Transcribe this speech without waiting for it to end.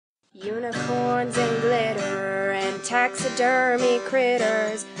Unicorns and glitter and taxidermy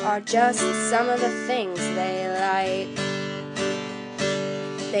critters are just some of the things they like.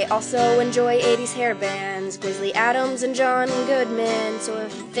 They also enjoy 80s hair bands, Grizzly Adams and John Goodman, so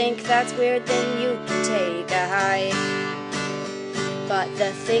if you think that's weird then you can take a hike. But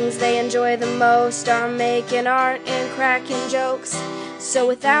the things they enjoy the most are making art and cracking jokes, so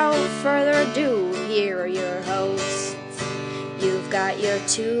without further ado, here are your hosts. You've got your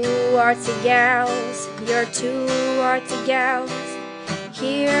two artsy gals, your two artsy gals.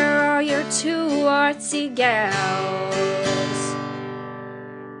 Here are your two artsy gals.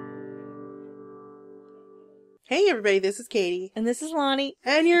 Hey everybody, this is Katie. And this is Lonnie.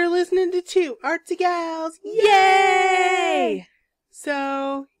 And you're listening to Two Artsy Gals. Yay!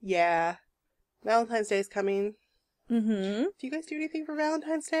 So, yeah. Valentine's Day is coming. Mm-hmm. Do you guys do anything for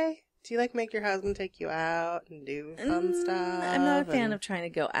Valentine's Day? Do you like make your husband take you out and do fun stuff? I'm not a fan of trying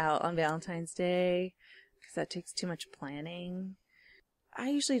to go out on Valentine's Day because that takes too much planning. I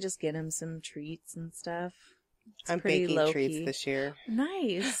usually just get him some treats and stuff. I'm baking treats this year.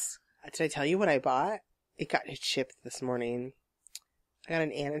 Nice. Did I tell you what I bought? It got shipped this morning. I got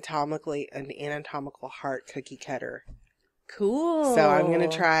an anatomical heart cookie cutter. Cool. So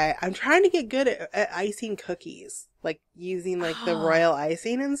I'm trying to get good at icing cookies. Like, using, like, the royal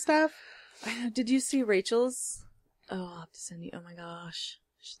icing and stuff. I know. Did you see Rachel's? Oh, I'll have to send you. Oh, my gosh.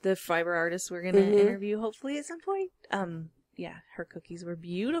 The fiber artist we're going to interview, hopefully, at some point. Yeah, her cookies were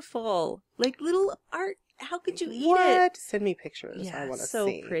beautiful. Like, little art. How could you eat it? Send me pictures. Yeah, I want to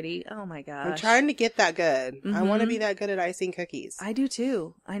see. so pretty. Oh, my gosh. I'm trying to get that good. I want to be that good at icing cookies. I do,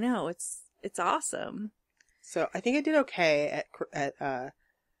 too. I know. It's awesome. So, I think I did okay at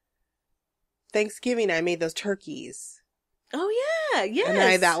Thanksgiving. I made those turkeys. Oh, yeah. Yes.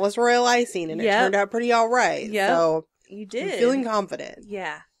 And that was royal icing, and it turned out pretty all right. Yeah. So, you did. I'm feeling confident.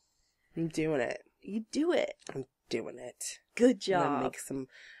 Yeah. I'm doing it. You do it. I'm doing it. Good I'm job. going to make some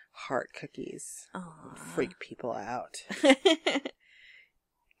heart cookies. Aww. Freak people out.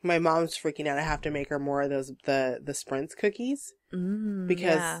 My mom's freaking out. I have to make her more of those, the Sprints cookies.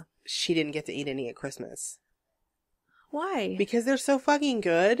 Because she didn't get to eat any at Christmas. Why? Because they're so fucking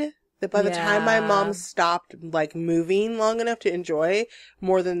good that by the time my mom stopped, like, moving long enough to enjoy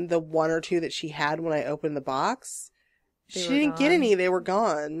more than the one or two that she had when I opened the box, she didn't get any. They were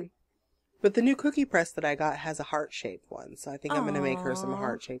gone. But the new cookie press that I got has a heart-shaped one, so I think I'm going to make her some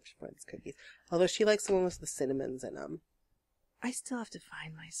heart-shaped Spritz cookies. Although she likes the one with the cinnamons in them. I still have to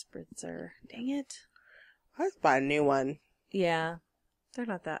find my spritzer. Dang it. I just bought a new one. Yeah. They're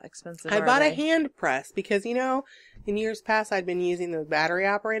not that expensive, I bought a hand press because, you know, in years past I'd been using the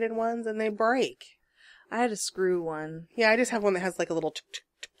battery-operated ones and they break. I had a screw one. Yeah, I just have one that has like a little...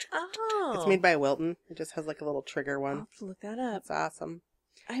 Oh. It's made by Wilton. It just has like a little trigger one. I'll have to look that up. It's awesome.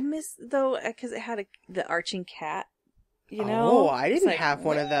 I miss, though, because it had the arching cat, you know? Oh, I didn't have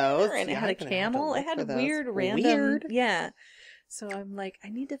one of those. And it had a camel. It had a weird random... Yeah. So I'm like, I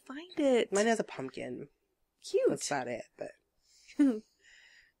need to find it. Mine has a pumpkin. Cute. That's about it, but...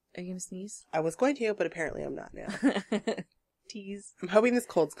 Are you going to sneeze? I was going to, but apparently I'm not now. Tease. I'm hoping this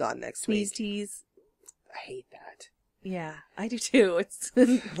cold's gone next week. Sneeze tease. I hate that. Yeah, I do too. It's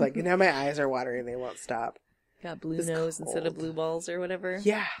like, now my eyes are watering. They won't stop. Got blue nose instead of blue balls or whatever.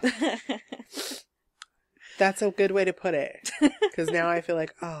 Yeah. That's a good way to put it. Because now I feel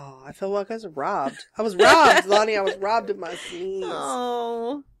like, I feel like I was robbed. I was robbed, Lonnie. I was robbed of my sneeze.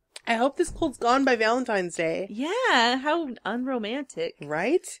 Oh. I hope this cold's gone by Valentine's Day. Yeah, how unromantic.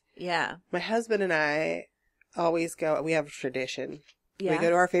 Right? Yeah. My husband and I always go, we have a tradition. Yeah. We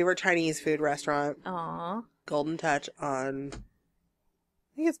go to our favorite Chinese food restaurant. Aw. Golden Touch on,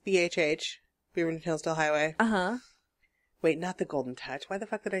 I think it's BHH, Beaverton Hillsdale Highway. Uh-huh. Wait, not the Golden Touch. Why the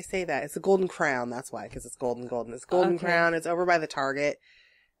fuck did I say that? It's the Golden Crown. That's why, because it's golden. It's Golden Crown. It's over by the Target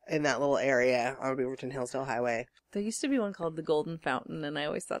in that little area on Beaverton Hillsdale Highway. There used to be one called the Golden Fountain, and I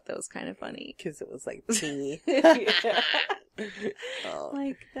always thought that was kind of funny. Because it was like tea. Oh.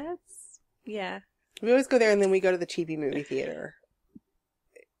 Like, that's, yeah. We always go there, and then we go to the cheapy movie theater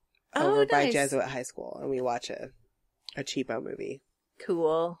over by Jesuit High School, and we watch a cheapo movie.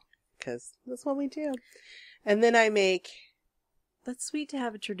 Cool. Because that's what we do. And then I make... That's sweet to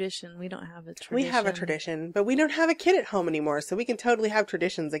have a tradition. We don't have a tradition. We have a tradition, but we don't have a kid at home anymore, so we can totally have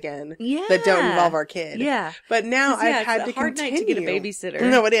traditions again. Yeah. That don't involve our kid. Yeah. But now I've had to continue. It's a hard night to get a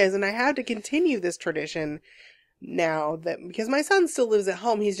babysitter. No, it is, and I have to continue this tradition now that, because my son still lives at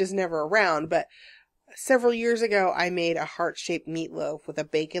home, he's just never around, but several years ago I made a heart-shaped meatloaf with a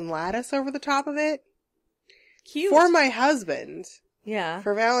bacon lattice over the top of it. Cute. For my husband. Yeah.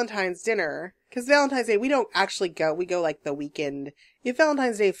 For Valentine's dinner. Because Valentine's Day, we don't actually go. We go like the weekend. If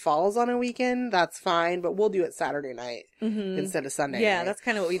Valentine's Day falls on a weekend, that's fine, but we'll do it Saturday night instead of Sunday Yeah, night. that's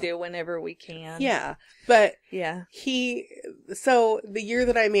kind of what we do whenever we can. Yeah. But Yeah. so the year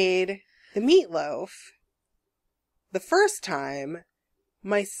that I made the meatloaf, the first time,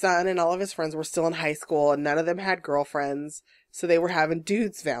 my son and all of his friends were still in high school and none of them had girlfriends. So they were having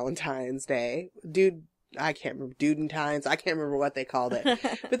dudes Valentine's Day. I can't remember, Dudentines. I can't remember what they called it.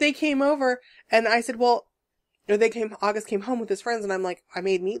 But they came over and I said, August came home with his friends and I'm like, I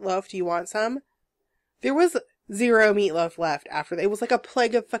made meatloaf. Do you want some? There was 0 meatloaf left after that. It was like a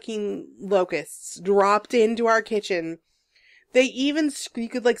plague of fucking locusts dropped into our kitchen. They even, you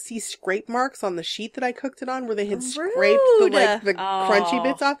could like see scrape marks on the sheet that I cooked it on where they had scraped the crunchy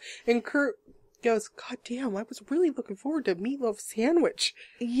bits off. And Kurt goes, God damn, I was really looking forward to a meatloaf sandwich.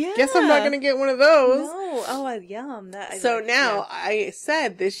 Yeah. Guess I'm not going to get one of those. No. Oh, yum. I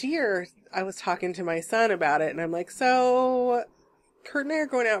said this year, I was talking to my son about it and I'm like, so Kurt and I are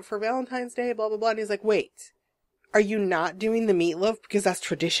going out for Valentine's Day, blah, blah, blah. And he's like, wait, are you not doing the meatloaf? Because that's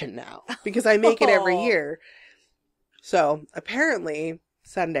tradition now. Because I make it every year. So apparently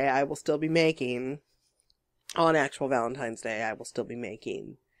Sunday I will still be making, on actual Valentine's Day, I will still be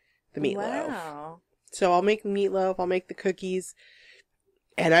making the meatloaf. Wow. So I'll make the meatloaf, I'll make the cookies,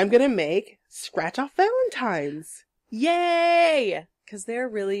 and I'm going to make Scratch-Off Valentines. Yay! Because they're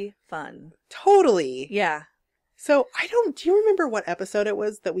really fun. Totally. Yeah. So do you remember what episode it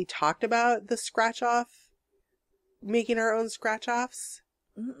was that we talked about the scratch-off, making our own scratch-offs?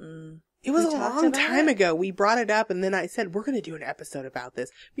 It was a long time ago. We brought it up and then I said, we're going to do an episode about this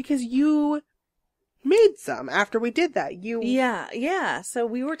because you made some after we did that. Yeah. So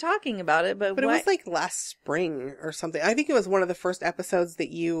we were talking about it, but it was like last spring or something. I think it was one of the first episodes that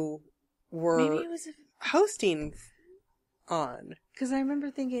you were hosting on. Because I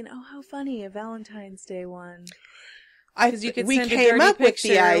remember thinking, oh, how funny, a Valentine's Day one. We came up with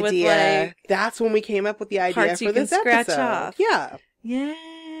the idea. That's when we came up with the idea for this episode. Off. Yeah.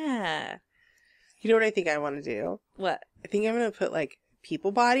 Yeah. You know what I think I want to do? What? I think I'm going to put like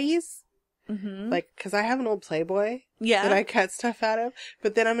people bodies. Like, because I have an old Playboy that I cut stuff out of,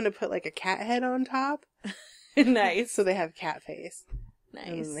 but then I'm going to put like a cat head on top. Nice. So they have cat face. Nice.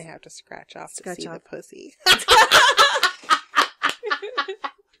 And then they have to scratch off to see the pussy.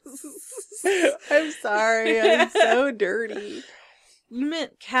 I'm sorry. I'm so dirty. You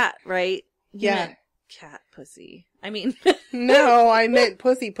meant cat, right? You meant cat pussy. I mean... No, I meant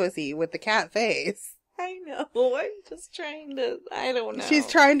pussy with the cat face. I know. I'm just trying to... I don't know. She's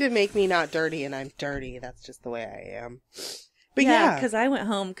trying to make me not dirty, and I'm dirty. That's just the way I am. But yeah. Because I went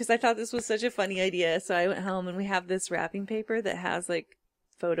home, because I thought this was such a funny idea. So I went home, and we have this wrapping paper that has, like,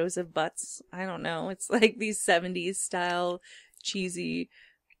 photos of butts. I don't know. It's like these 70s style, cheesy...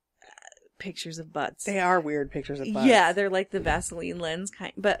 pictures of butts. They are weird pictures of butts. Yeah, they're like the Vaseline lens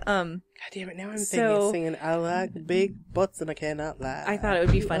kind. But God damn it! Now I'm singing. I like big butts and I cannot lie. I thought it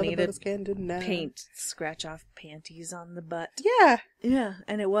would be funny to paint scratch off panties on the butt. Yeah,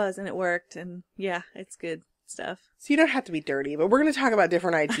 and it worked, and yeah, it's good stuff. So you don't have to be dirty, but we're going to talk about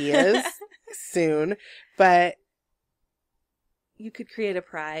different ideas soon. But you could create a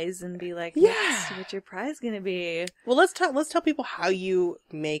prize and be like, what's your prize going to be? Well, let's tell people how you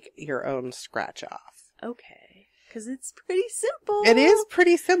make your own scratch off. Okay. Because it's pretty simple. It is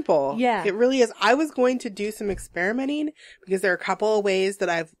pretty simple. Yeah. It really is. I was going to do some experimenting because there are a couple of ways that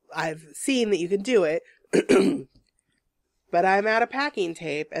I've seen that you can do it. But I'm out of packing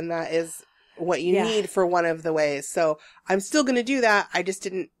tape and that is what you need for one of the ways. So I'm still going to do that. I just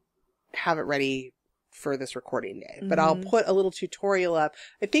didn't have it ready for this recording day, but I'll put a little tutorial up.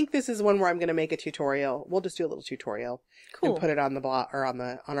 I think this is one where I'm going to make a tutorial. We'll just do a little tutorial and put it on the blog or on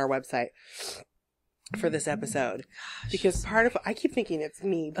our website for this episode. Because I keep thinking it's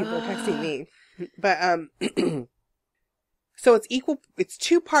me. People are texting me, but, so it's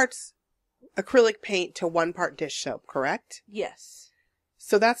 2 parts acrylic paint to 1 part dish soap, correct? Yes.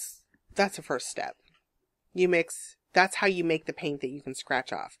 So that's the first step. That's how you make the paint that you can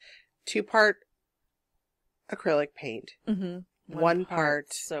scratch off. 2-part acrylic paint. 1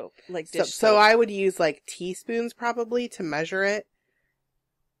 part soap, like dish soap. So I would use like teaspoons probably to measure it.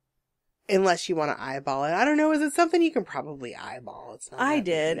 Unless you want to eyeball it. I don't know. Is it something you can probably eyeball? It's not. I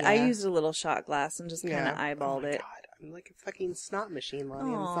did. Yeah. I used a little shot glass and just kind of eyeballed it. God, I'm like a fucking snot machine,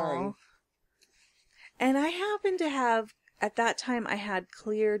 Lonnie. I'm sorry. And I happened to have, at that time, I had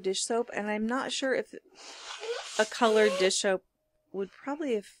clear dish soap, and I'm not sure if a colored dish soap would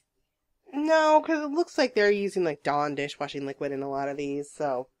probably have... No, because it looks like they're using like Dawn dishwashing liquid in a lot of these,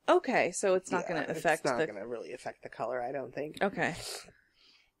 so... Okay, so it's not going to affect It's not going to really affect the color, I don't think. Okay.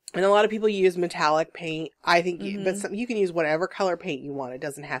 And a lot of people use metallic paint. I think, but you can use whatever color paint you want. It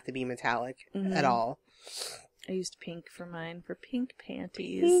doesn't have to be metallic at all. I used pink for mine, for pink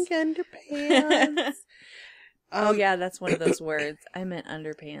panties. Pink underpants. Oh yeah, that's one of those words. I meant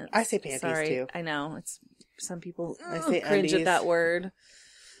underpants. I say panties too. I know. It's some people I say cringe undies. at that word.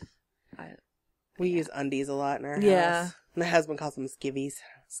 We use undies a lot in our Yeah. house. My husband calls them skivvies.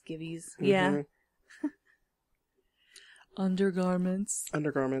 Skivvies. Yeah. Undergarments.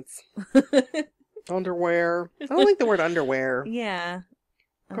 Undergarments. Underwear. I don't like the word underwear. Yeah.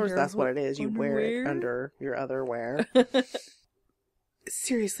 Of course, that's what it is. You wear it under your other wear.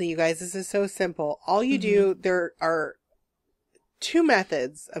 Seriously, you guys, this is so simple. All you do, there are 2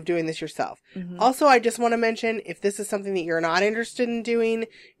 methods of doing this yourself. Also, I just want to mention, if this is something that you're not interested in doing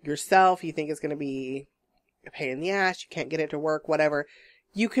yourself, you think it's going to be a pain in the ass, you can't get it to work, whatever,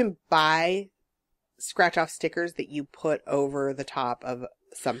 you can buy scratch-off stickers that you put over the top of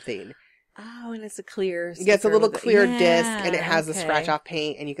something. Oh, and it's a clear sticker. Yeah, it's a little clear disc, Yeah, and it has the scratch-off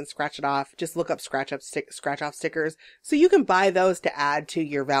paint, and you can scratch it off. Just look up scratch-off stickers. So you can buy those to add to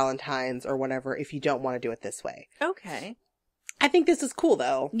your Valentines or whatever if you don't want to do it this way. Okay. I think this is cool,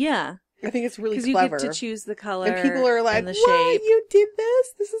 though. Yeah. I think it's really clever. Because you get to choose the color and people are like, and the what? shape. You did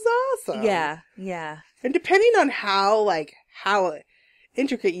this? This is awesome. Yeah, yeah. And depending on how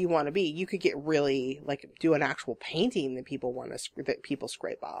intricate you want to be, you could get really, do an actual painting that that people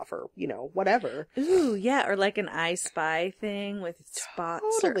scrape off or, whatever. Ooh, yeah. Or like an I Spy thing with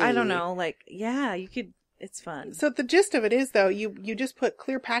spots. Totally. Or, I don't know. Yeah, you could, it's fun. So the gist of it is, though, you just put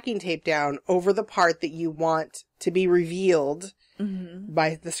clear packing tape down over the part that you want to be revealed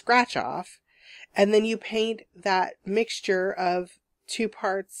by the scratch off. And then you paint that mixture of 2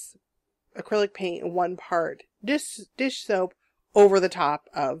 parts acrylic paint and 1 part dish soap over the top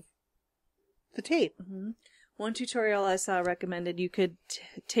of the tape. One tutorial I saw recommended you could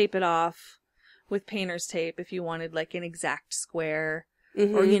tape it off with painter's tape if you wanted an exact square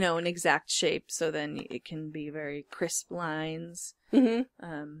or, an exact shape. So then it can be very crisp lines.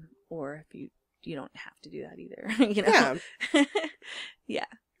 Or if you don't have to do that either, Yeah. Yeah.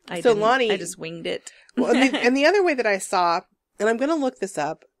 Lonnie, I just winged it. Well, and the other way that I saw, and I'm going to look this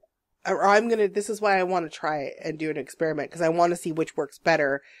up, this is why I want to try it and do an experiment, because I want to see which works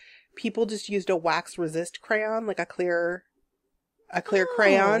better. People just used a wax resist crayon, like a clear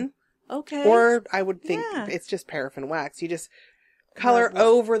crayon. Okay. Or I would think it's just paraffin wax. You just color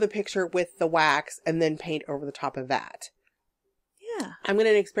over the picture with the wax and then paint over the top of that. Yeah. I'm going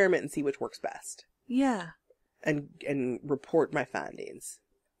to experiment and see which works best. Yeah. And report my findings.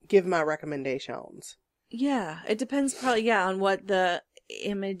 Give my recommendations. Yeah. It depends probably, on what the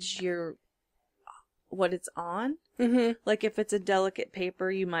image what it's on. Like if it's a delicate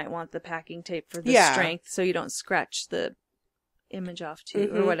paper, you might want the packing tape for the strength so you don't scratch the image off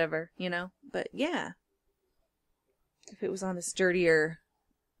too or whatever, But yeah. If it was on a sturdier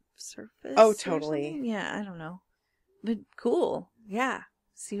surface. Oh, totally. Yeah, I don't know. But cool. Yeah.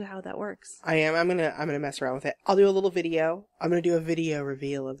 See how that works. I am. I'm gonna mess around with it. I'll do a little video. I'm gonna do a video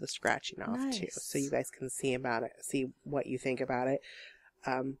reveal of the scratching off too, so you guys can see what you think about it.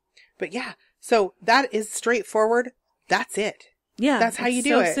 But yeah, so that is straightforward. That's it. Yeah, that's how you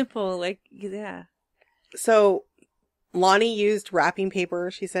do it. So simple. Yeah. So Lonnie used wrapping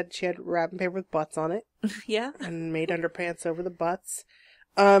paper. She said she had wrapping paper with butts on it. Yeah. And made underpants over the butts.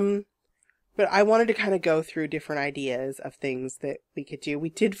 But I wanted to kind of go through different ideas of things that we could do. We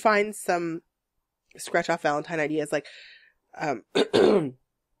did find some scratch off Valentine ideas,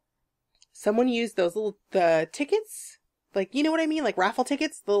 someone used those the tickets, you know what I mean? Like raffle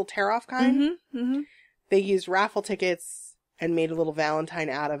tickets, the little tear off kind. They used raffle tickets and made a little Valentine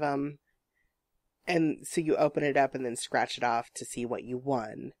out of them. And so you open it up and then scratch it off to see what you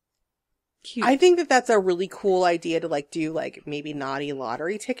won. Cute. I think that's a really cool idea to do maybe naughty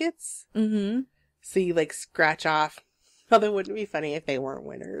lottery tickets. So you scratch off. Although wouldn't it be funny if they weren't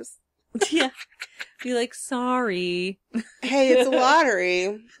winners? Yeah. Be sorry. Hey, it's a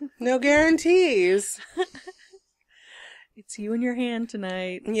lottery. No guarantees. It's you in your hand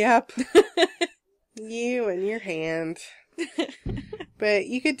tonight. Yep. You and your hand. But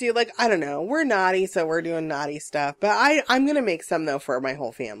you could do I don't know, we're naughty, so we're doing naughty stuff. But I'm going to make some though for my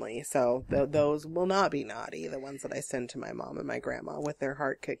whole family. So those will not be naughty. The ones that I send to my mom and my grandma with their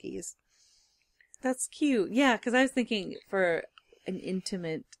heart cookies. That's cute. Yeah. 'Cause I was thinking for an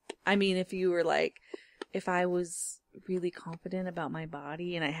intimate, if you were if I was really confident about my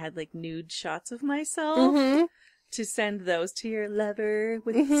body and I had nude shots of myself. To send those to your lover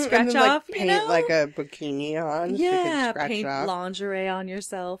with scratch and then, off, paint a bikini on. Yeah, so paint lingerie on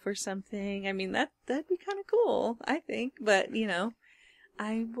yourself or something. That'd be kind of cool, I think. But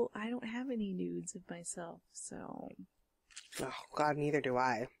I don't have any nudes of myself, so. Oh, God, neither do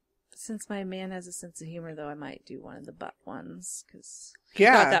I. Since my man has a sense of humor, though, I might do one of the butt ones, because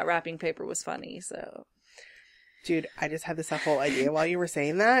Yeah. I thought that wrapping paper was funny, so. Dude, I just had this whole idea while you were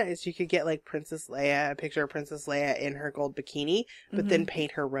saying that, is you could get, like, Princess Leia, a picture of Princess Leia in her gold bikini, but then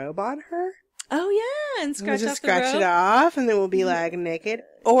paint her robe on her. Oh, yeah, and scratch off the robe. Scratch it off, and then we'll be, like, naked.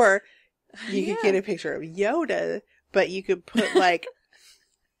 Or you could get a picture of Yoda, but you could put, like...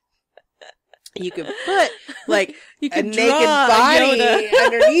 You could put, like, a naked body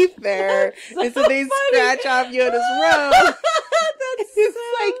underneath there. And so they scratch off Yoda's robe. It's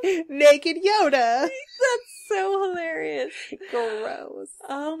like naked Yoda. That's so hilarious. Gross.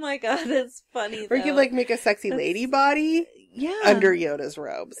 Oh my God, that's funny. Or you could, like, make a sexy lady body under Yoda's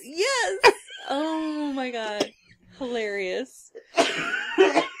robes. Yes. Oh my God. Hilarious.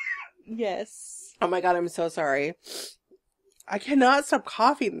 Yes. Oh my God, I'm so sorry. I cannot stop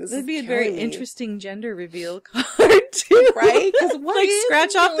coughing. This would be a very interesting gender reveal card, too. Right? Like,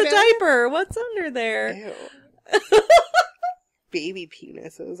 scratch off the diaper. What's under there? Ew. Baby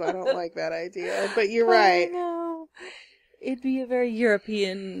penises. I don't like that idea. But you're right. No. It'd be a very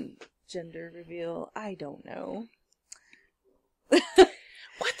European gender reveal. I don't know.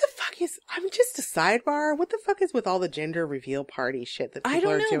 What the fuck is... I'm just a sidebar. What the fuck is with all the gender reveal party shit that people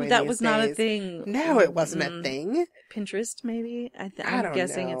are doing? I don't know. That was not a thing. No, it wasn't a thing. Pinterest, maybe? I'm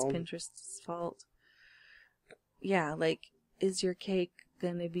guessing it's Pinterest's fault. Yeah, like, is your cake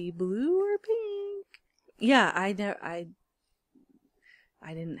gonna be blue or pink? Yeah, I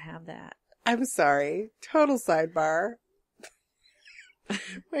didn't have that. I'm sorry. Total sidebar.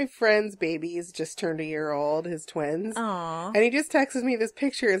 My friend's babies just turned a year old, his twins. Aww. And he just texted me this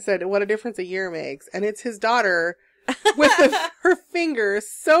picture and said, what a difference a year makes. And it's his daughter with her finger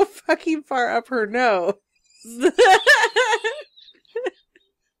so fucking far up her nose.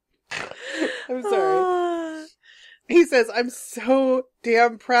 I'm sorry. He says, I'm so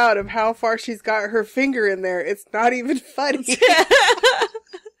damn proud of how far she's got her finger in there. It's not even funny.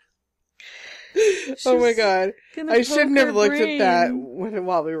 Oh my God. I shouldn't have looked at that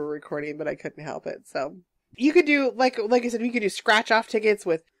while we were recording, but I couldn't help it. So you could do, like I said, we could do scratch off tickets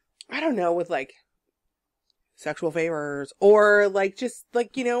with, I don't know, with like sexual favors or like just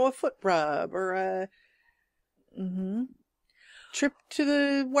like, you know, a foot rub or a trip to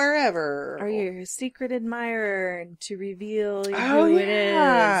the wherever. Or your secret admirer to reveal who it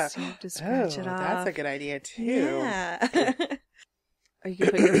is. You have to scratch it off. That's a good idea too. Yeah. Or you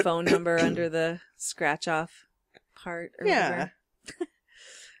can put your phone number under the scratch off part or whatever.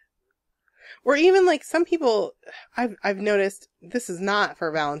 Or even like some people, I've noticed, this is not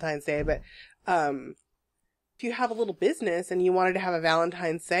for Valentine's Day, but if you have a little business and you wanted to have a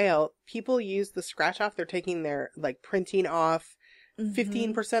Valentine's sale, people use the scratch off. They're taking their like printing off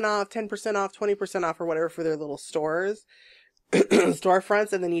 15% off, 10% off, 20% off or whatever for their little stores,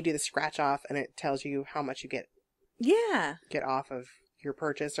 storefronts. And then you do the scratch off and it tells you how much you get off of your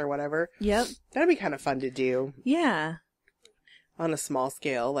purchase or whatever. Yep. That'd be kind of fun to do. Yeah. On a small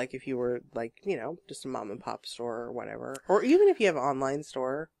scale, like if you were like, you know, just a mom and pop store or whatever. Or even if you have an online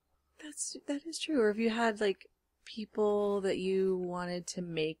store. That is true. Or if you had like people that you wanted to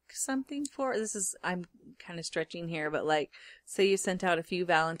make something for. I'm kind of stretching here, but like say you sent out a few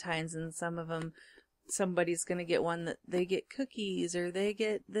Valentines and some of them, somebody's going to get one that they get cookies or they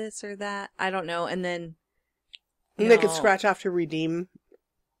get this or that. I don't know. And then they could scratch off to redeem.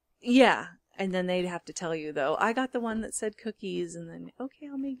 Yeah. And then they'd have to tell you, though, I got the one that said cookies. And then, okay,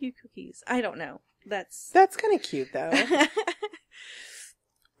 I'll make you cookies. I don't know. That's kind of cute, though.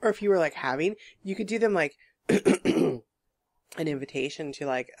 Or if you were, like, you could do them, like, an invitation to,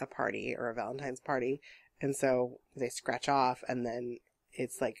 like, a party or a Valentine's party. And so they scratch off and then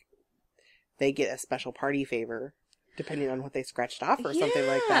it's, like, they get a special party favor. Depending on what they scratched off or something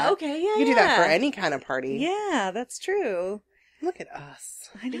like that. Okay, yeah, you could do that for any kind of party. Yeah, that's true. Look at us.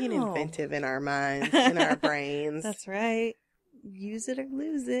 I know. Being inventive in our minds, in our brains. That's right. Use it or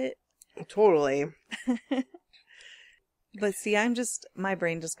lose it. Totally. But see, my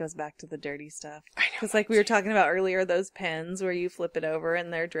brain just goes back to the dirty stuff. I know. Because like we were talking about earlier, those pens where you flip it over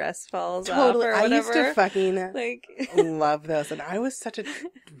and their dress falls totally. off or whatever. I used to fucking like love those. And I was such a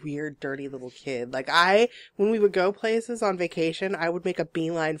weird, dirty little kid. Like when we would go places on vacation, I would make a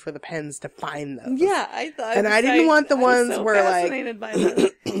beeline for the pens to find those. Yeah, I thought. And I didn't want the ones so where fascinated by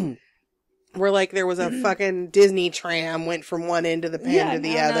those. Where like there was a fucking Disney tram went from one end of the pen to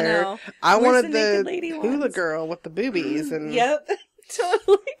the other. No. I Where's wanted the hula ones? girl with the boobies and Yep,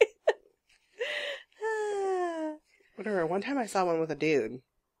 totally. whatever. One time I saw one with a dude.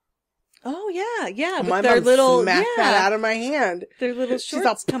 Oh yeah, yeah. My With their mom little smacked that out of my hand. Their little She's all,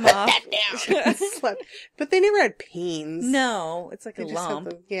 shorts come "Put off. that down." Slept. But they never had peens. No, it's like They a just had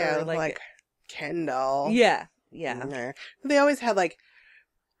lump. the, or like Ken doll. Yeah, yeah. Nah. They always had like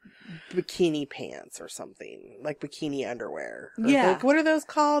bikini pants or something, like bikini underwear. Or Yeah. like, what are those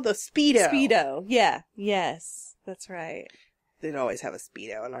called? A Speedo. Speedo. Yeah. Yes, that's right. They'd always have a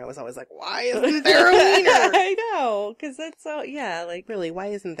Speedo, and I was always like, why isn't there a wiener? I know, because that's so, yeah, like. Really, why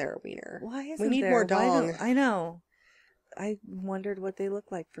isn't there a wiener? Why isn't we need there? more dong. I know. I wondered what they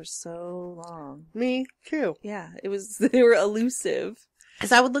looked like for so long. Me, too. Yeah, they were elusive.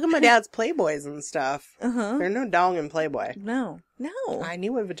 Because I would look at my dad's Playboys and stuff. Uh-huh. There's no dong in Playboy. No. I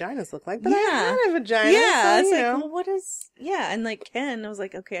knew what vaginas looked like, but Yeah. I had a vagina. Yeah, so, it's you like, know. well, what is... Yeah, and like Ken, I was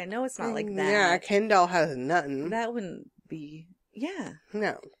like, okay, I know it's not like that. Yeah, Ken doll has nothing. That wouldn't be... Yeah.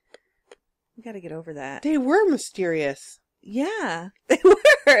 No. We gotta get over that. They were mysterious. Yeah. They were.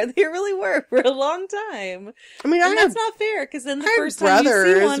 They really were for a long time. I mean, And that's not fair, because then the I have first time you see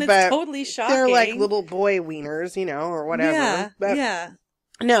brothers, one, but it's totally shocking. they're like little boy wieners, you know, or whatever. Yeah, But yeah.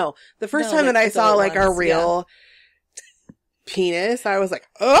 no, the first No, time like that I saw adult like a ones, real penis, I was like,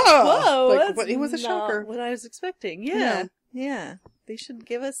 oh! Whoa, Like, that's but it was a not shocker. what I was expecting. Yeah. Yeah, yeah. They should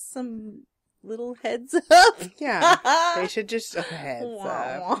give us some little heads up. Yeah. They should just, heads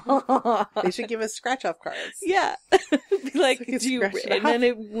up. They should give us scratch-off cards. Yeah. Be like, So you do you, scratch it and off.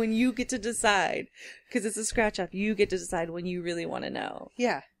 then when you get to decide, because it's a scratch off, you get to decide when you really want to know.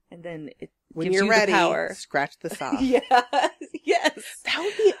 Yeah. And then it When gives you're you ready, the power. scratch this off. Yeah. Yes. That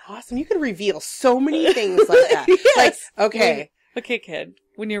would be awesome. You could reveal so many things like that. Yes. Like, okay. Okay, kid.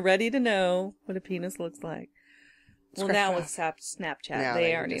 When you're ready to know what a penis looks like. Well, Scratch now off. with Snapchat, Now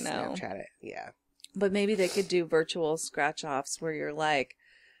they can already just know. Snapchat it. Yeah. But maybe they could do virtual scratch-offs where you're like,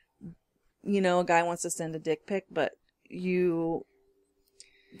 you know, a guy wants to send a dick pic, but you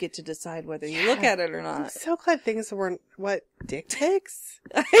get to decide whether you look at it or I'm not. so glad things weren't, dick pics?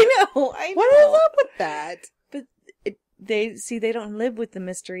 I know. What is up with that? But they don't live with the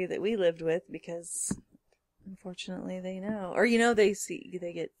mystery that we lived with because, unfortunately, they know. Or, you know, they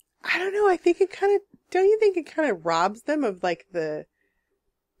get... I don't know. I think it kind of, don't you think it kind of robs them of like the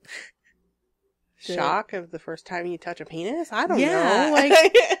shock of the first time you touch a penis? I don't know. Like,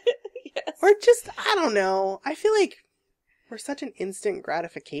 yes. or just, I don't know. I feel like we're such an instant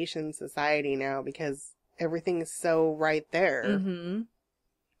gratification society now because everything is so right there. Mm-hmm.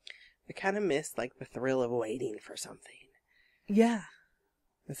 I kind of miss like the thrill of waiting for something Yeah.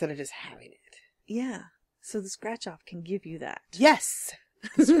 instead of just having it. Yeah. So the scratch off can give you that. Yes.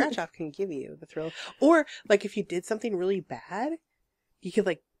 The scratch off can give you the thrill. Or like if you did something really bad, you could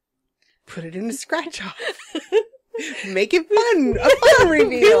like put it in a scratch off. Make it fun. A fun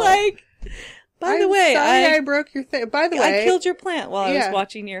reveal. Be like, by the way, I broke your thing. By the way, I killed your plant while I Yeah. was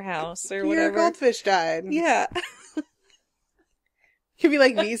watching your house or your whatever. goldfish died. Yeah. Could be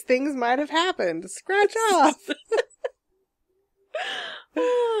like, these things might have happened. Scratch off.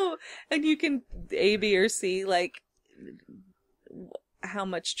 Oh, and you can A, B, or C, like, how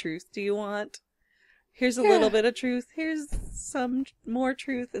much truth do you want? Here's a little bit of truth. Here's some more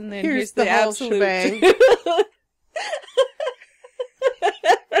truth. And then here's the whole absolute shebang.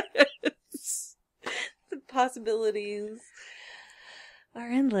 The possibilities are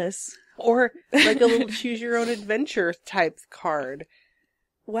endless. Or like a little choose your own adventure type card.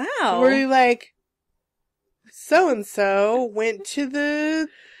 Wow. Where you like, so-and-so went to the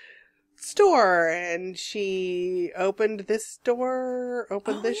store and she opened this door,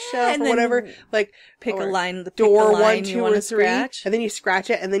 opened this shelf and or then whatever. Like, pick or a line, door line 1, you 2, want or to 3. scratch. And then you scratch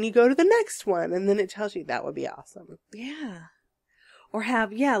it and then you go to the next one and then it tells you that would be awesome. Yeah. Or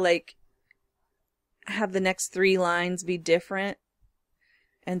have the next 3 lines be different.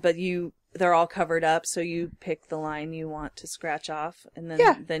 But they're all covered up, so you pick the line you want to scratch off and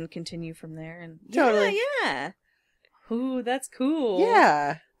then continue from there. And Totally. Yeah. Ooh, that's cool.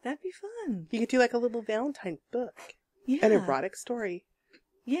 Yeah. That'd be fun. You could do like a little Valentine book. Yeah. An erotic story.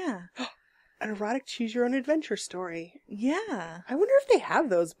 Yeah. An erotic choose your own adventure story. Yeah. I wonder if they have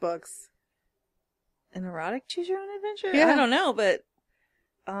those books. An erotic choose your own adventure? Yeah. I don't know, but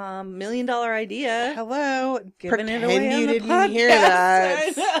 $1 million idea. Hello. Giving Pretend it away you on the didn't podcast. hear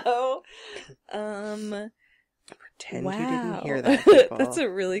that. I know. Pretend wow. you didn't hear that, people. That's a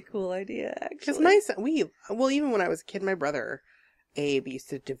really cool idea, actually. Because my son, even when I was a kid, my brother, Abe, used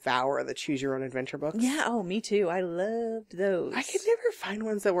to devour the choose your own adventure books. Yeah, oh, me too. I loved those. I could never find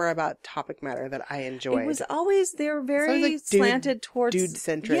ones that were about topic matter that I enjoyed. It was always, they were very like slanted towards...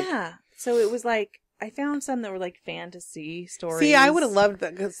 dude-centric. Yeah. So it was like, I found some that were like fantasy stories. See, I would have loved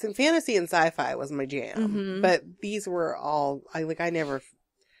that, because fantasy and sci-fi was my jam. Mhm. But these were all, I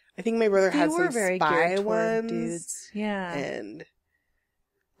I think my brother They had were some very spy geared toward ones. dudes. Yeah. And,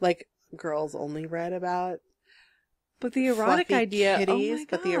 like, girls only read about But the erotic fluffy idea, kitties, oh my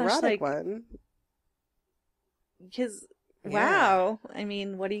but the gosh, erotic like, one. because, Yeah. wow, I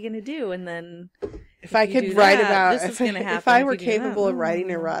mean, what are you going to do? And then, If I you could do write that, about, this is gonna if happen I if were you do that. capable of writing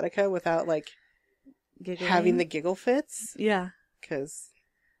Mm. erotica without, like, giggling. having the giggle fits, Yeah. because,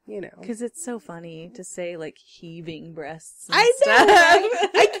 you know. Because it's so funny to say, like, heaving breasts and I know! stuff.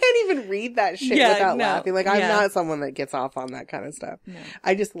 I can't even read that shit Yeah, without no. laughing. Like, I'm Yeah. not someone that gets off on that kind of stuff. No.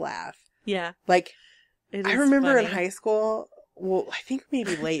 I just laugh. Yeah. Like, It I is remember in funny. high school, well, I think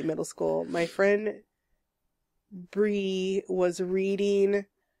maybe late middle school, my friend Bree was reading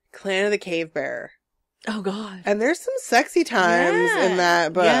Clan of the Cave Bear. Oh, God. And there's some sexy times in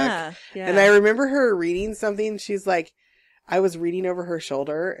that book. Yeah. Yeah. And I remember her reading something. She's like, I was reading over her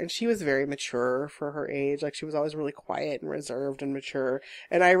shoulder, and she was very mature for her age. Like, she was always really quiet and reserved and mature.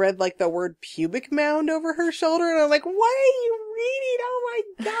 And I read, like, the word pubic mound over her shoulder, and I'm like, what are you reading? Oh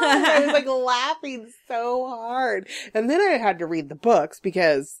my God. I was, like, laughing so hard. And then I had to read the books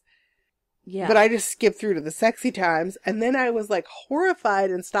because, Yeah. but I just skipped through to the sexy times. And then I was, like,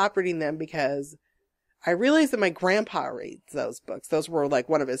 horrified and stopped reading them because I realized that my grandpa reads those books. Those were, like,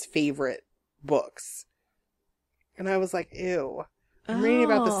 one of his favorite books. And I was like, ew. I'm reading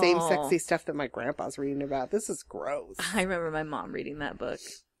about the same sexy stuff that my grandpa's reading about. This is gross. I remember my mom reading that book.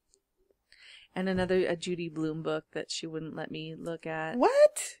 And a Judy Blume book that she wouldn't let me look at.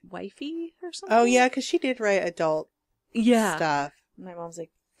 What? Wifey or something? Oh, yeah, because she did write adult stuff. My mom's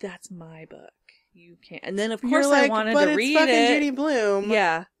like, that's my book. You can't. And then, of You're course, like, I wanted but to it's read fucking it. Judy Blume.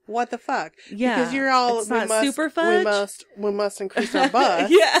 Yeah. What the fuck? Yeah. Because you're all, It's not super fudge. we must increase our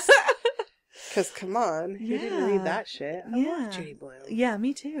bust. Yeah. Because, come on, who didn't read that shit? I love Judy Blume. Yeah,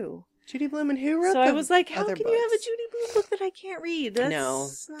 me too. Judy Blume, and who wrote So I was like, how other can books? you have a Judy Blume book that I can't read? That's No,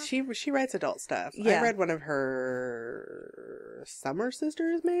 not... she writes adult stuff. Yeah. I read one of her Summer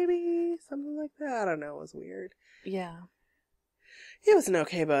Sisters, maybe something like that. I don't know. It was weird. Yeah. It was an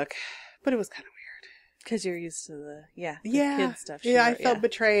okay book, but it was kind of weird. Because you're used to the kid stuff. Yeah, I felt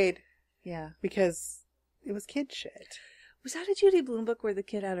betrayed. Yeah. Because it was kid shit. Was that a Judy Blume book where the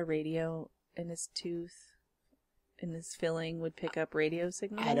kid had a radio in his tooth? And his filling would pick up radio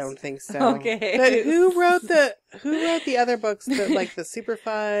signals? I don't think so. Okay. But who wrote the other books that like the Super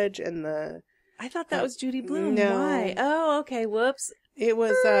Fudge and the I thought that was Judy Blume. No. Why? Oh, okay. Whoops. it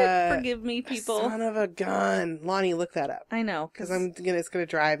was Forgive me, people. Son of a gun. Lonnie, look that up. I know. Because it's gonna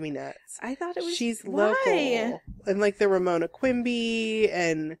drive me nuts. I thought it was She's why? local. And like the Ramona Quimby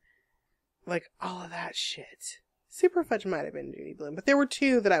and like all of that shit. Super Fudge might have been Judy Blume, but there were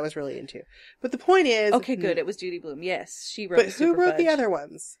two that I was really into. But the point is, Okay, good. It was Judy Blume. Yes, she wrote. But who Super wrote the Fudge. other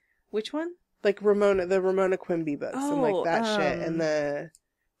ones? Which one? Like the Ramona Quimby books and like that shit, and the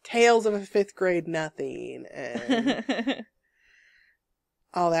Tales of a Fifth Grade Nothing and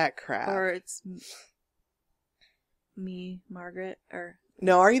all that crap. Or it's Me, Margaret, or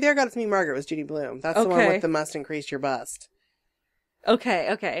No, Are You There, God? It's Me, Margaret was Judy Blume. That's the one Okay. with the must increase your bust.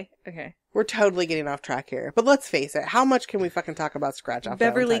 okay. We're totally getting off track here. But let's face it, how much can we fucking talk about Scratch off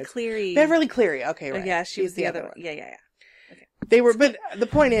Beverly Valentine's? Cleary. Beverly Cleary, okay, right. Yeah, she was She's the other one. Yeah. They were, but the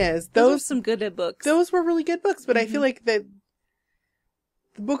point is, Those were those some good books. those were really good books, but I feel like the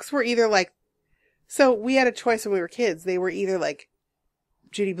books were either like, so we had a choice when we were kids. They were either like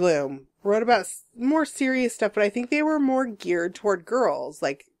Judy Blume wrote about more serious stuff, but I think they were more geared toward girls,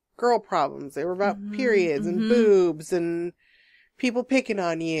 like girl problems. They were about periods and boobs and people picking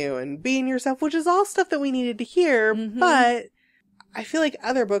on you and being yourself, which is all stuff that we needed to hear. But I feel like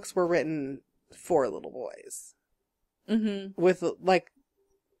other books were written for little boys with like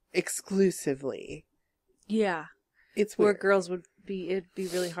exclusively. Yeah. It's Where weird. girls it'd be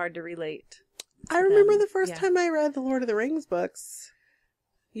really hard to relate. I remember them. the first Yeah. time I read the Lord of the Rings books.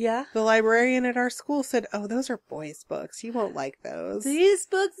 Yeah. The librarian at our school said, "Oh, those are boys' books. You won't like those." These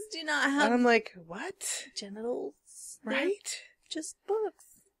books do not And have I'm like, "What?" genitals. They're Right? just books.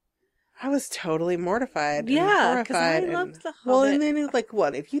 I was totally mortified. and Yeah, 'cause I horrified loved The Well, Hobbit. and then it's like,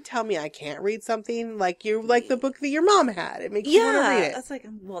 what? If you tell me I can't read something, like you like the book that your mom had, it makes you want to read it. That's like,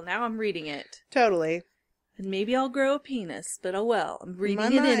 well, now I'm reading it. Totally. And maybe I'll grow a penis, but oh well. I'm reading I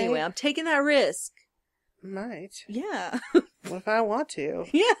it might. anyway. I'm taking that risk. Might. Yeah. What if I want to?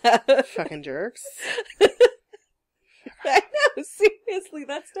 Yeah. Fucking jerks. I know, seriously,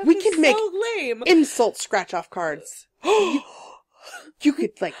 that stuff We is could so make lame. Insult scratch-off cards. You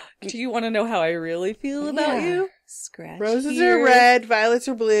could, like... Do you want to know how I really feel about Yeah. you? Scratch Roses here. are red, violets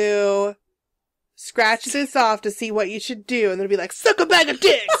are blue. Scratch this off to see what you should do. And then it'll be like, suck a bag of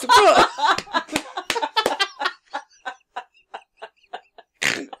dicks!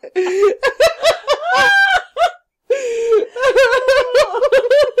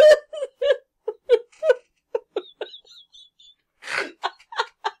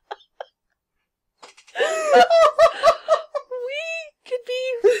 We could be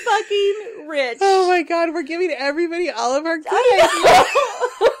fucking rich. Oh my god, we're giving everybody all of our good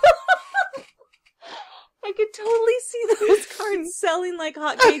I could totally see those cards selling like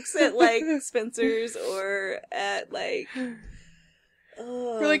hotcakes at like Spencer's or at like.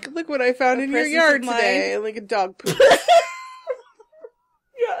 We're like, look what I found in your yard today. Like a dog poop.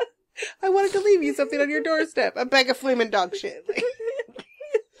 Yeah. I wanted to leave you something on your doorstep. A bag of flaming dog shit.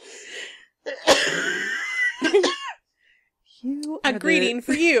 A greeting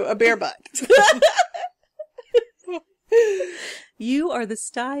for you, a bare butt. You are the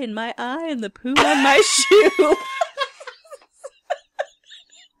sty in my eye and the poo on my shoe.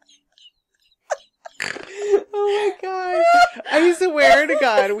 Oh my god. I swear to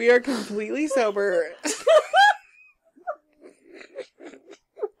God, we are completely sober.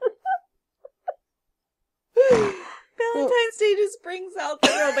 Valentine's Day just brings out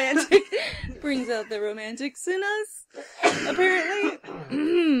the romantics in us.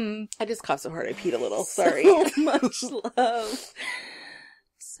 Apparently. I just coughed so hard I peed a little. Sorry. So much love.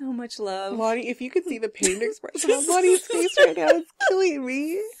 So much love. Lonnie, if you could see the pain expression on Lonnie's face right now, it's killing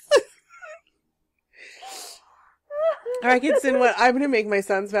me. I can send what I'm going to make my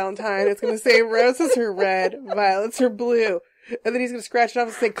son's Valentine. It's going to say roses are red, violets are blue. And then he's going to scratch it off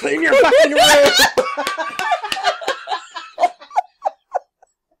and say, clean your fucking room.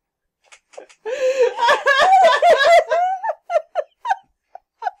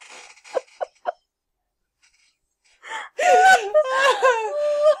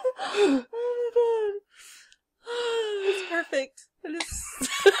 Oh my god. It's perfect. It is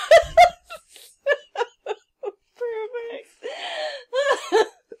perfect.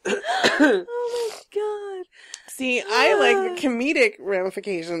 Oh my god. See, I like the comedic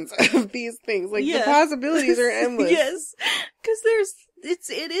ramifications of these things. Like, the possibilities are endless. Yes. Because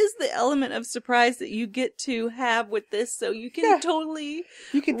it is the element of surprise that you get to have with this, so you can totally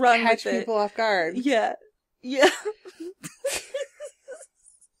you can run catch with it. people off guard. Yeah. Yeah.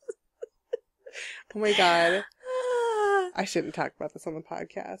 Oh my god. I shouldn't talk about this on the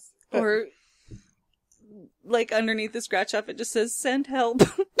podcast. But... Or, like, underneath the scratch off, it just says, send help.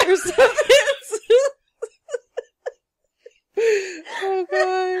 Or something. Oh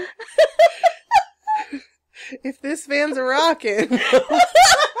god. If this van's a rockin',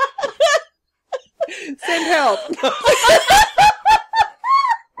 send help.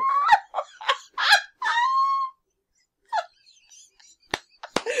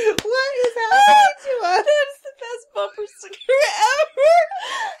 What is happening to us? That's the best bumper sticker ever.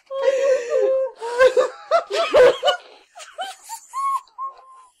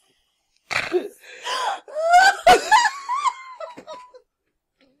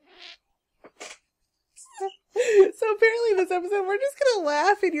 So apparently this episode, we're just gonna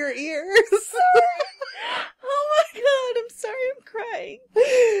laugh in your ears. Oh my god, I'm sorry, I'm crying.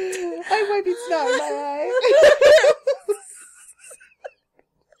 I might be snot in my eye.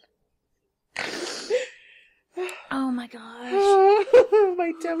 Oh my gosh.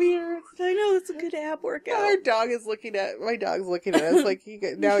 My tummy hurts. I know, it's a good ab workout. My dog's looking at us like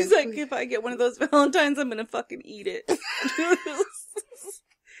now he's like, if I get one of those Valentines, I'm gonna fucking eat it.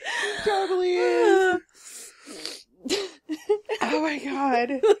 Totally is. Oh my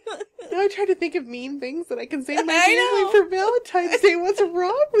god. Now I'm trying to think of mean things that I can say to my family for Valentine's Day. What's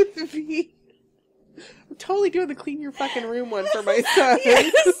wrong with me? I'm totally doing the clean your fucking room one for my son.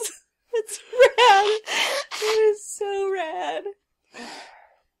 Yes. It's rad. It is so rad.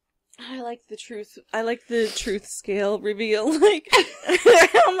 I like the truth scale reveal. Like,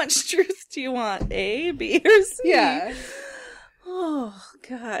 how much truth do you want? A, B, or C? Yeah. Oh,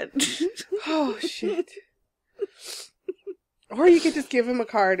 God. Oh, shit. Or you could just give him a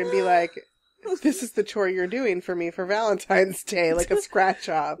card and be like, this is the chore you're doing for me for Valentine's Day, like a scratch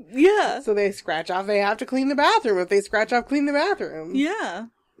off. Yeah. So they scratch off, they have to clean the bathroom. If they scratch off, clean the bathroom. Yeah.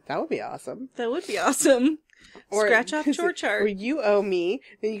 That would be awesome. That would be awesome. Or scratch off chore chart. Or you owe me,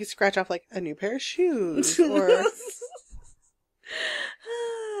 then you can scratch off like a new pair of shoes. Or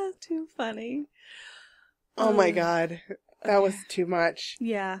too funny. Oh my god. That was too much.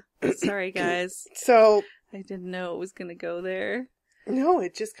 Yeah. Sorry, guys. So I didn't know it was going to go there. No,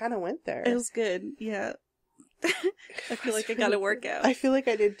 it just kind of went there. It was good. Yeah. I feel like I got a workout. I feel like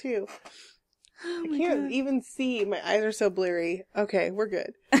I did too. Oh I can't even see. My eyes are so blurry. Okay, we're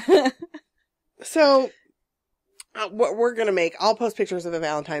good. So, what we're going to make, I'll post pictures of the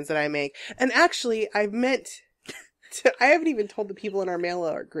Valentines that I make. And actually, I haven't even told the people in our mail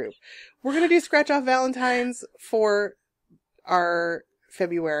alert group. We're going to do scratch off Valentines for our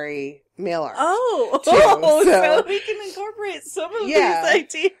February mail art. Oh, so so we can incorporate some of these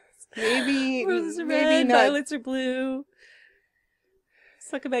ideas. Maybe, Roses are maybe red, not. violets are blue.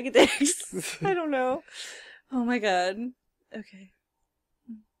 Suck a bag of dicks. I don't know. Oh my god. Okay.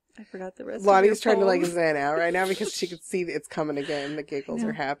 I forgot the rest Lonnie's of trying to like poems. zen out right now because she can see it's coming again. The giggles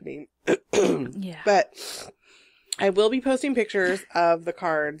are happening. Yeah. But I will be posting pictures of the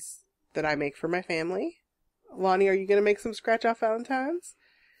cards that I make for my family. Lonnie, are you going to make some scratch off Valentines?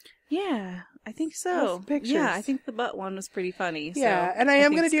 Yeah, I think Post so. some pictures. Yeah, I think the butt one was pretty funny. Yeah, so and I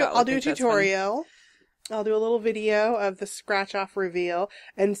am think going to do, Scott will I'll do a think that's funny. tutorial. I'll do a little video of the scratch off reveal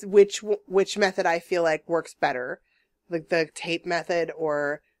and which method I feel like works better. Like the tape method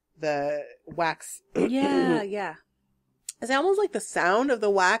or the wax. Yeah, yeah. It's almost like the sound of the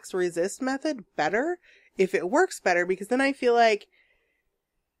wax resist method better if it works better, because then I feel like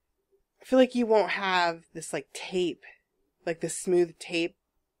you won't have this like tape, like this smooth tape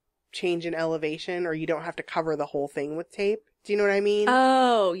change in elevation, or you don't have to cover the whole thing with tape. Do you know what I mean?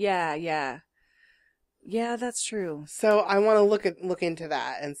 Oh, yeah, yeah. Yeah, that's true. So I want to look into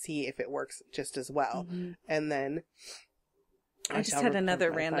that and see if it works just as well. Mhm. And then I just had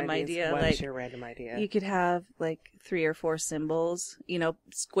another random idea. What like, is your random idea? you could have like 3 or 4 symbols,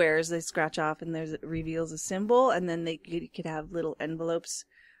 squares they scratch off, and it reveals a symbol, and then you could have little envelopes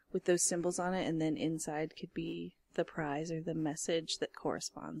with those symbols on it, and then inside could be the prize or the message that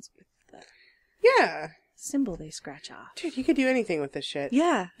corresponds with the Yeah. symbol they scratch off. Dude, you could do anything with this shit.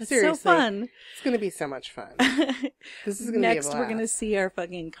 Yeah, it's Seriously. so fun. It's going to be so much fun. This is going to be a Next, blast. we're gonna see our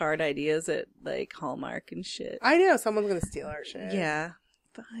fucking card ideas at like Hallmark and shit. I know, someone's going to steal our shit. Yeah,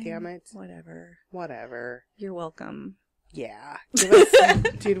 fine. Damn it. Whatever. You're welcome. Yeah. Give us,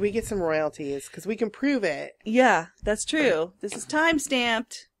 dude, we get some royalties because we can prove it. Yeah, that's true. This is time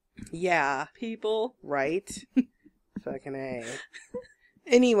stamped, Yeah. people. Right? Fucking A.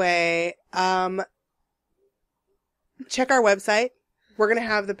 Anyway, check our website. We're going to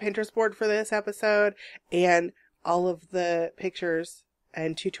have the Pinterest board for this episode and all of the pictures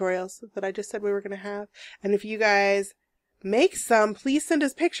and tutorials that I just said we were going to have. And if you guys make some, please send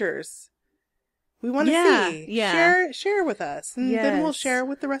us pictures. We want to see. Yeah. Share with us. And then we'll Yes. share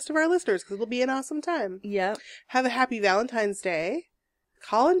with the rest of our listeners because it'll be an awesome time. Yep. Have a happy Valentine's Day.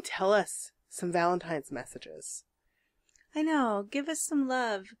 Call and tell us some Valentine's messages. I know. Give us some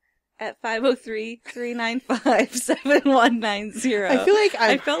love at 503-395-7190. I feel like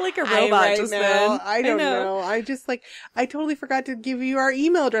I felt like a robot right just now. then. I don't know. I totally forgot to give you our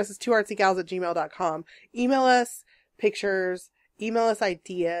email addresses, 2artsygals@gmail.com. Email us pictures. Email us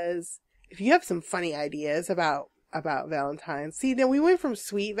ideas. If you have some funny ideas about Valentine's. See, now we went from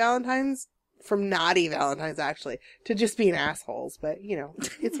sweet Valentine's, from naughty Valentine's actually, to just being assholes. But,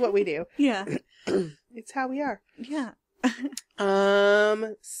 it's what we do. Yeah. It's how we are. Yeah.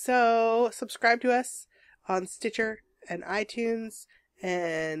 So subscribe to us on Stitcher and iTunes,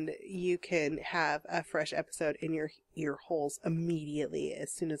 and you can have a fresh episode in your ear holes immediately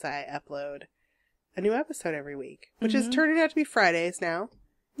as soon as I upload a new episode every week, which is turning out to be Fridays now.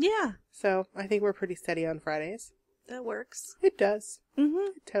 Yeah. So I think we're pretty steady on Fridays. That works. It does.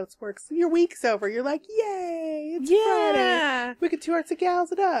 Mm-hmm. It totes works. Your week's over. You're like, yay, it's Friday. We could 2 Arts and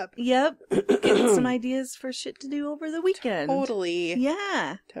Gals it up. Yep. Get some ideas for shit to do over the weekend. Totally.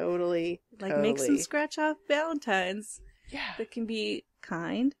 Yeah. Totally. Like make some scratch off Valentines. Yeah. That can be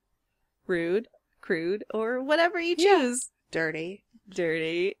kind, rude, crude, or whatever you choose. Dirty.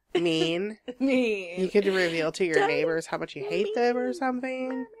 Mean. You could reveal to your Dirty. neighbors how much you hate them or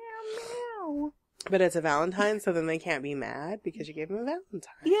something. Meow. But it's a Valentine, so then they can't be mad because you gave them a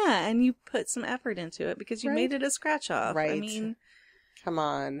Valentine. Yeah, and you put some effort into it because you Right. made it a scratch off. Right. I mean, Come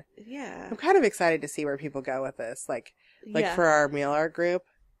on. yeah. I'm kind of excited to see where people go with this. Like Yeah. for our meal art group.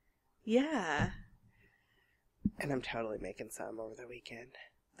 Yeah. And I'm totally making some over the weekend.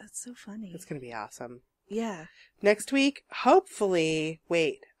 That's so funny. It's going to be awesome. Yeah. Next week, hopefully,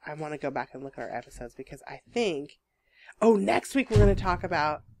 wait, I want to go back and look at our episodes because I think, next week we're going to talk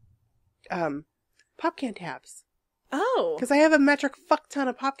about, pop can tabs. Oh. Because I have a metric fuck ton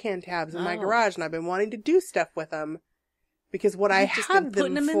of pop can tabs in my Oh. garage and I've been wanting to do stuff with them. Because what I You've just have been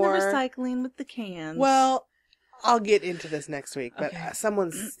putting them them for, in the recycling with the cans. well, I'll get into this next week, but Okay.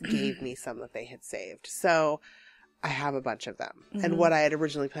 someone gave me some that they had saved. So I have a bunch of them. And Mhm. what I had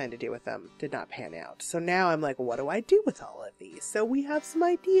originally planned to do with them did not pan out. So now I'm like, what do I do with all of these? So we have some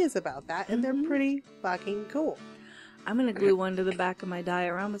ideas about that, and they're Mhm. pretty fucking cool. I'm going to glue one to the back of my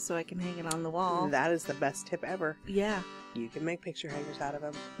diorama so I can hang it on the wall. That is the best tip ever. Yeah. You can make picture hangers out of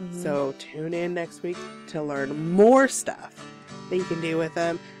them. Mhm. So tune in next week to learn more stuff that you can do with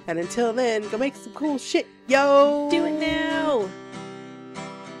them. And until then, go make some cool shit, yo! Do it now!